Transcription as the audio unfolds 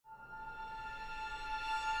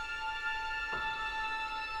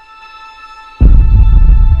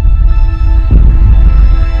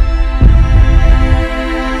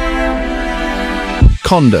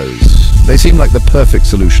Condos. They seem like the perfect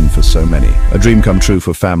solution for so many. A dream come true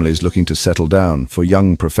for families looking to settle down, for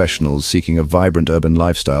young professionals seeking a vibrant urban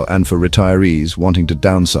lifestyle, and for retirees wanting to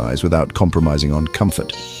downsize without compromising on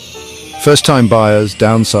comfort. First-time buyers,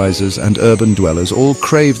 downsizers, and urban dwellers all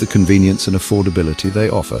crave the convenience and affordability they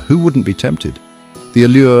offer. Who wouldn't be tempted? The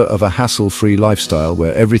allure of a hassle-free lifestyle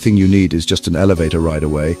where everything you need is just an elevator ride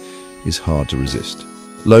away is hard to resist.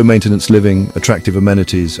 Low-maintenance living, attractive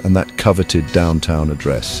amenities, and that coveted downtown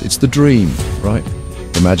address. It's the dream, right?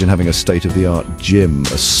 Imagine having a state-of-the-art gym,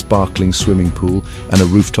 a sparkling swimming pool, and a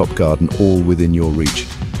rooftop garden all within your reach.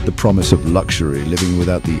 The promise of luxury, living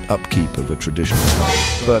without the upkeep of a traditional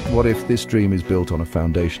home. But what if this dream is built on a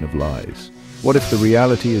foundation of lies? What if the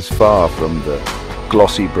reality is far from the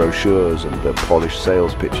glossy brochures and the polished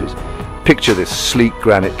sales pitches? Picture this: sleek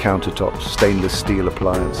granite countertops, stainless steel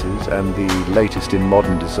appliances, and the latest in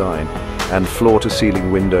modern design, and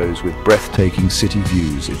floor-to-ceiling windows with breathtaking city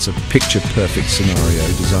views. It's a picture-perfect scenario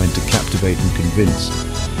designed to captivate and convince.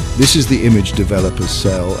 This is the image developers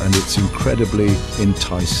sell, and it's incredibly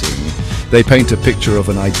enticing. They paint a picture of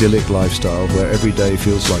an idyllic lifestyle where every day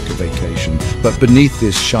feels like a vacation, but beneath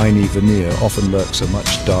this shiny veneer often lurks a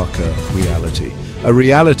much darker reality. A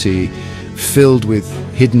reality filled with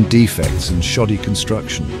hidden defects and shoddy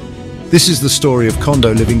construction. This is the story of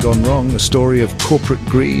condo living gone wrong, a story of corporate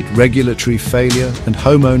greed, regulatory failure, and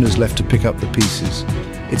homeowners left to pick up the pieces.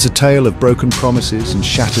 It's a tale of broken promises and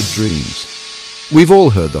shattered dreams. We've all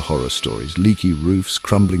heard the horror stories: leaky roofs,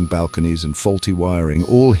 crumbling balconies, and faulty wiring,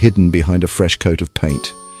 all hidden behind a fresh coat of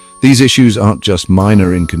paint. These issues aren't just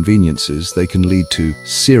minor inconveniences, they can lead to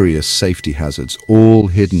serious safety hazards, all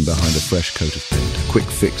hidden behind a fresh coat of paint, a quick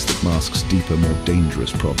fix that masks deeper, more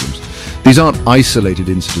dangerous problems. These aren't isolated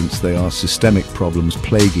incidents, they are systemic problems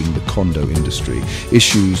plaguing the condo industry,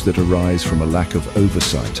 issues that arise from a lack of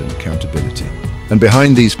oversight and accountability. And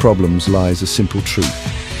behind these problems lies a simple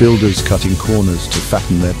truth: builders cutting corners to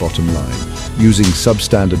fatten their bottom line, using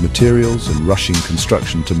substandard materials and rushing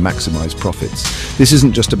construction to maximize profits. This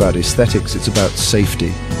isn't just about aesthetics, it's about safety.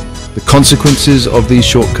 The consequences of these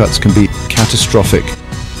shortcuts can be catastrophic.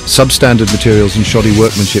 Substandard materials and shoddy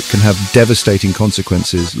workmanship can have devastating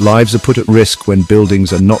consequences. Lives are put at risk when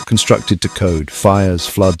buildings are not constructed to code. Fires,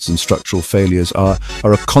 floods, and structural failures are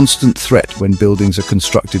a constant threat when buildings are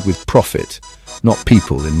constructed with profit, not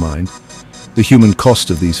people, in mind. The human cost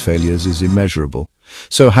of these failures is immeasurable.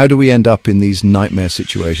 So how do we end up in these nightmare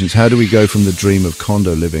situations? How do we go from the dream of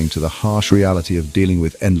condo living to the harsh reality of dealing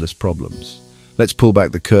with endless problems? Let's pull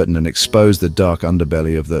back the curtain and expose the dark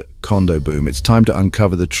underbelly of the condo boom. It's time to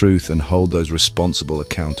uncover the truth and hold those responsible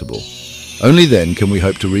accountable. Only then can we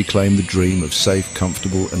hope to reclaim the dream of safe,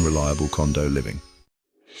 comfortable, and reliable condo living.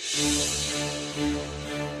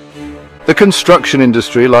 The construction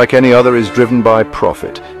industry, like any other, is driven by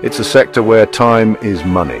profit. It's a sector where time is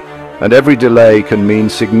money, and every delay can mean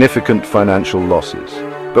significant financial losses.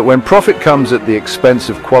 But when profit comes at the expense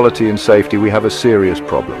of quality and safety, we have a serious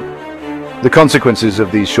problem. The consequences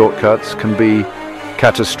of these shortcuts can be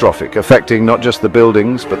catastrophic, affecting not just the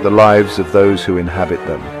buildings, but the lives of those who inhabit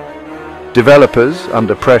them. Developers,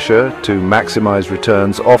 under pressure to maximize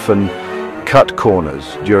returns, often cut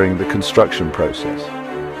corners during the construction process.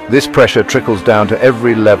 This pressure trickles down to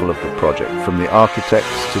every level of the project, from the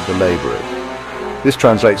architects to the laborers. This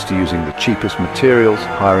translates to using the cheapest materials,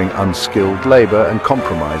 hiring unskilled labor, and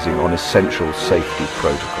compromising on essential safety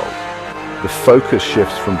protocols. The focus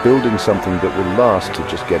shifts from building something that will last to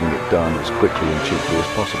just getting it done as quickly and cheaply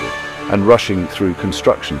as possible, and rushing through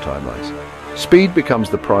construction timelines. Speed becomes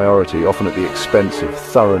the priority, often at the expense of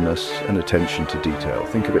thoroughness and attention to detail.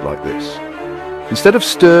 Think of it like this: instead of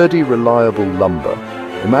sturdy, reliable lumber,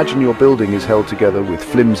 imagine your building is held together with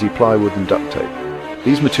flimsy plywood and duct tape.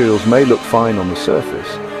 These materials may look fine on the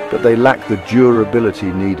surface, but they lack the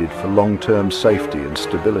durability needed for long-term safety and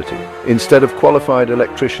stability. Instead of qualified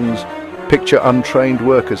electricians, picture untrained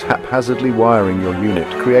workers haphazardly wiring your unit,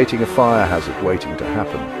 creating a fire hazard waiting to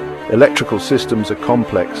happen. Electrical systems are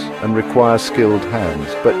complex and require skilled hands,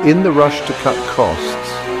 but in the rush to cut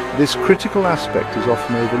costs, this critical aspect is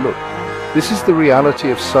often overlooked. This is the reality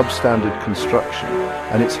of substandard construction,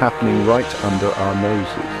 and it's happening right under our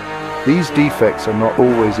noses. These defects are not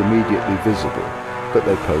always immediately visible, but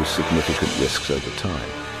they pose significant risks over time.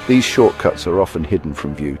 These shortcuts are often hidden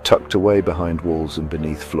from view, tucked away behind walls and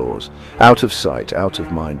beneath floors, out of sight, out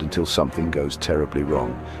of mind, until something goes terribly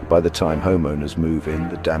wrong. By the time homeowners move in,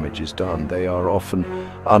 the damage is done. They are often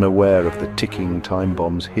unaware of the ticking time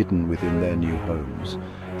bombs hidden within their new homes.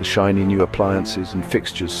 The shiny new appliances and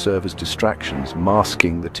fixtures serve as distractions,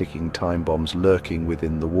 masking the ticking time bombs lurking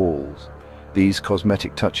within the walls. These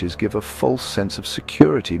cosmetic touches give a false sense of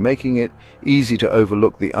security, making it easy to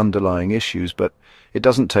overlook the underlying issues, but it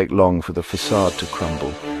doesn't take long for the facade to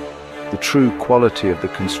crumble. The true quality of the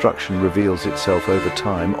construction reveals itself over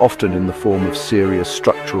time, often in the form of serious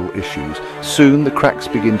structural issues. Soon the cracks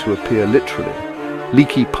begin to appear literally.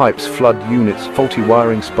 Leaky pipes flood units, faulty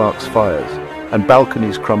wiring sparks fires, and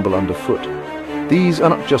balconies crumble underfoot. These are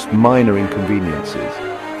not just minor inconveniences.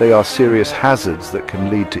 They are serious hazards that can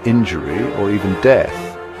lead to injury or even death.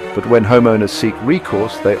 But when homeowners seek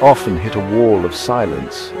recourse, they often hit a wall of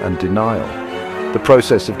silence and denial. The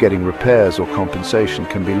process of getting repairs or compensation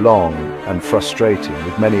can be long and frustrating,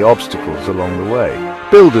 with many obstacles along the way.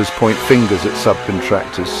 Builders point fingers at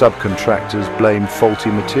subcontractors blame faulty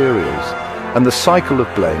materials, and the cycle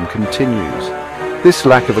of blame continues. This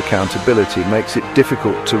lack of accountability makes it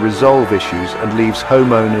difficult to resolve issues and leaves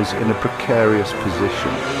homeowners in a precarious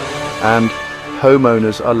position. And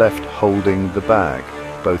homeowners are left holding the bag,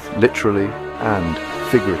 both literally and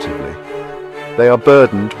figuratively. They are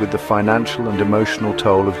burdened with the financial and emotional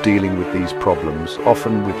toll of dealing with these problems,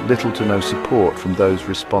 often with little to no support from those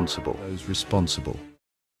responsible.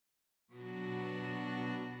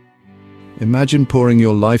 Imagine pouring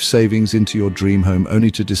your life savings into your dream home only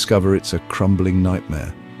to discover it's a crumbling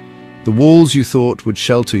nightmare. The walls you thought would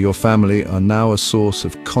shelter your family are now a source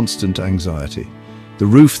of constant anxiety. The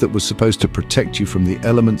roof that was supposed to protect you from the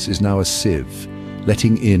elements is now a sieve,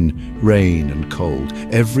 letting in rain and cold.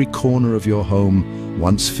 Every corner of your home,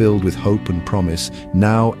 once filled with hope and promise,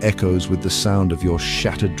 now echoes with the sound of your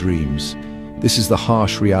shattered dreams. This is the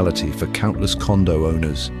harsh reality for countless condo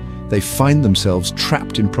owners. They find themselves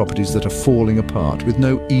trapped in properties that are falling apart with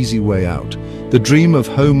no easy way out. The dream of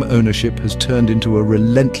home ownership has turned into a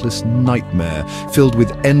relentless nightmare filled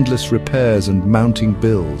with endless repairs and mounting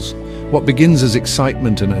bills. What begins as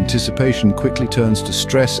excitement and anticipation quickly turns to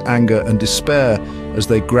stress, anger, and despair as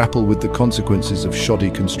they grapple with the consequences of shoddy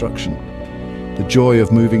construction. The joy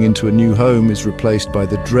of moving into a new home is replaced by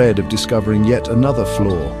the dread of discovering yet another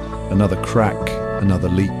flaw, another crack, another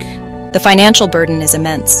leak. The financial burden is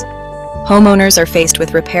immense. Homeowners are faced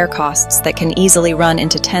with repair costs that can easily run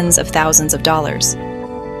into tens of thousands of dollars.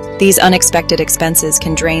 These unexpected expenses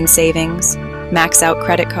can drain savings, max out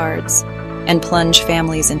credit cards, and plunge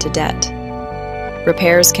families into debt.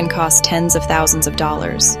 Repairs can cost tens of thousands of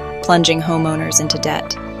dollars, plunging homeowners into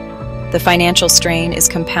debt. The financial strain is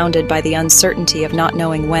compounded by the uncertainty of not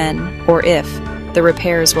knowing when, or if, the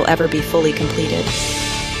repairs will ever be fully completed.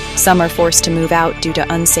 Some are forced to move out due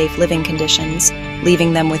to unsafe living conditions,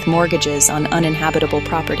 leaving them with mortgages on uninhabitable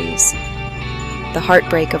properties. The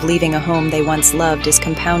heartbreak of leaving a home they once loved is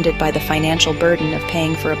compounded by the financial burden of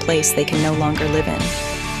paying for a place they can no longer live in.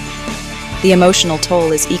 The emotional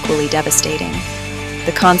toll is equally devastating.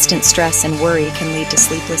 The constant stress and worry can lead to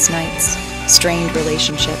sleepless nights, strained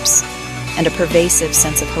relationships, and a pervasive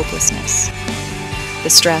sense of hopelessness. The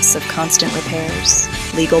stress of constant repairs,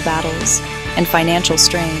 legal battles, and financial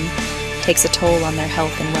strain takes a toll on their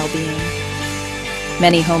health and well-being.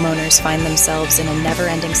 Many homeowners find themselves in a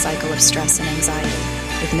never-ending cycle of stress and anxiety,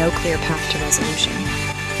 with no clear path to resolution.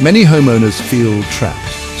 Many homeowners feel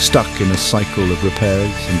trapped, stuck in a cycle of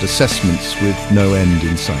repairs and assessments with no end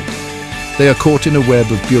in sight. They are caught in a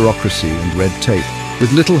web of bureaucracy and red tape,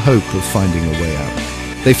 with little hope of finding a way out.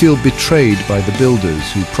 They feel betrayed by the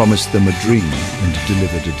builders who promised them a dream and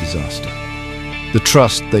delivered a disaster. The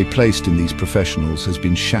trust they placed in these professionals has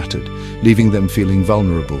been shattered, leaving them feeling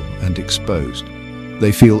vulnerable and exposed.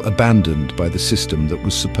 They feel abandoned by the system that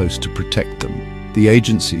was supposed to protect them. The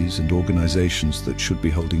agencies and organizations that should be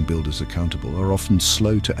holding builders accountable are often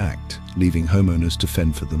slow to act, leaving homeowners to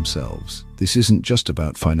fend for themselves. This isn't just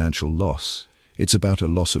about financial loss. It's about a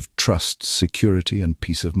loss of trust, security, and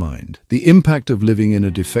peace of mind. The impact of living in a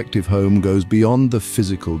defective home goes beyond the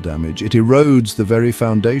physical damage. It erodes the very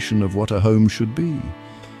foundation of what a home should be.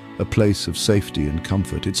 A place of safety and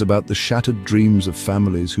comfort. It's about the shattered dreams of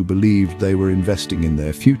families who believed they were investing in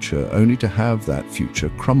their future, only to have that future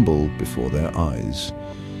crumble before their eyes.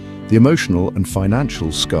 The emotional and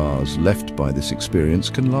financial scars left by this experience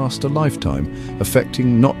can last a lifetime,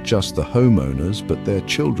 affecting not just the homeowners, but their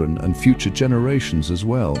children and future generations as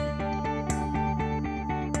well.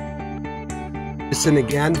 Listen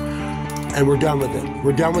again, and we're done with it.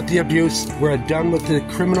 We're done with the abuse. We're done with the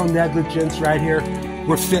criminal negligence right here.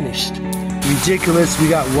 We're finished. Ridiculous. We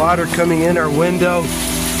got water coming in our window.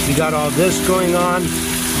 We got all this going on.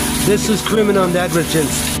 This is criminal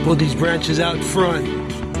negligence. Pull these branches out front.